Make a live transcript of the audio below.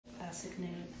classic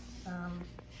nude,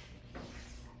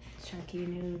 chunky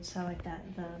nudes. I like that.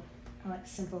 I like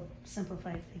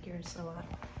simplified figures a lot.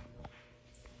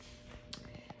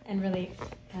 And really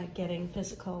getting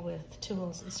physical with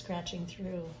tools and scratching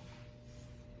through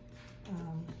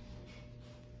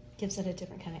gives it a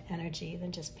different kind of energy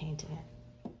than just painting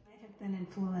it. I have been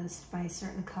influenced by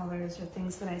certain colors or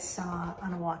things that I saw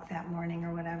on a walk that morning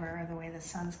or whatever, or the way the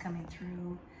sun's coming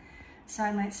through. So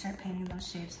I might start painting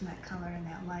those shapes in that color and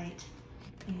that light.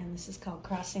 And this is called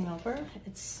Crossing Over.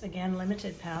 It's, again,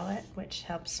 limited palette, which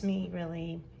helps me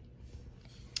really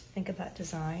think about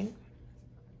design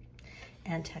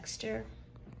and texture.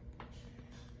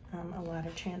 A lot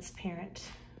of transparent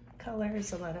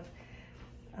colors, a lot of,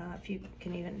 if you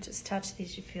can even just touch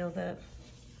these, you feel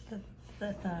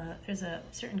there's a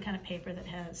certain kind of paper that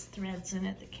has threads in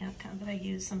it that I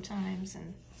use sometimes,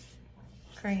 and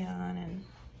crayon and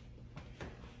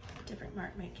different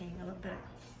mark making, a little bit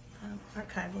of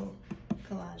archival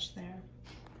collage there.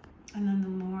 And then the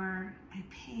more I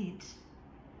paint,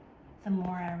 the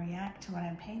more I react to what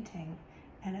I'm painting,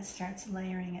 and it starts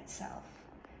layering itself.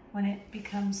 When it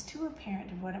becomes too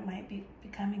apparent of what it might be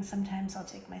becoming, sometimes I'll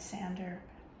take my sander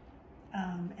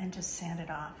and just sand it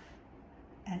off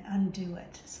and undo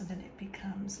it so that it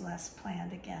becomes less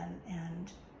planned again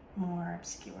and more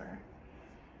obscure.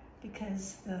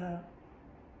 Because the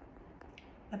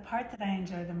part that I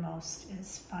enjoy the most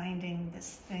is finding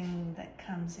this thing that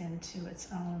comes into its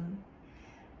own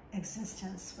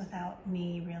existence without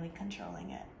me really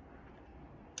controlling it.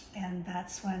 And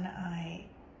that's when I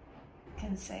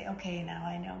can say, okay, now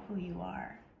I know who you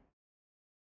are.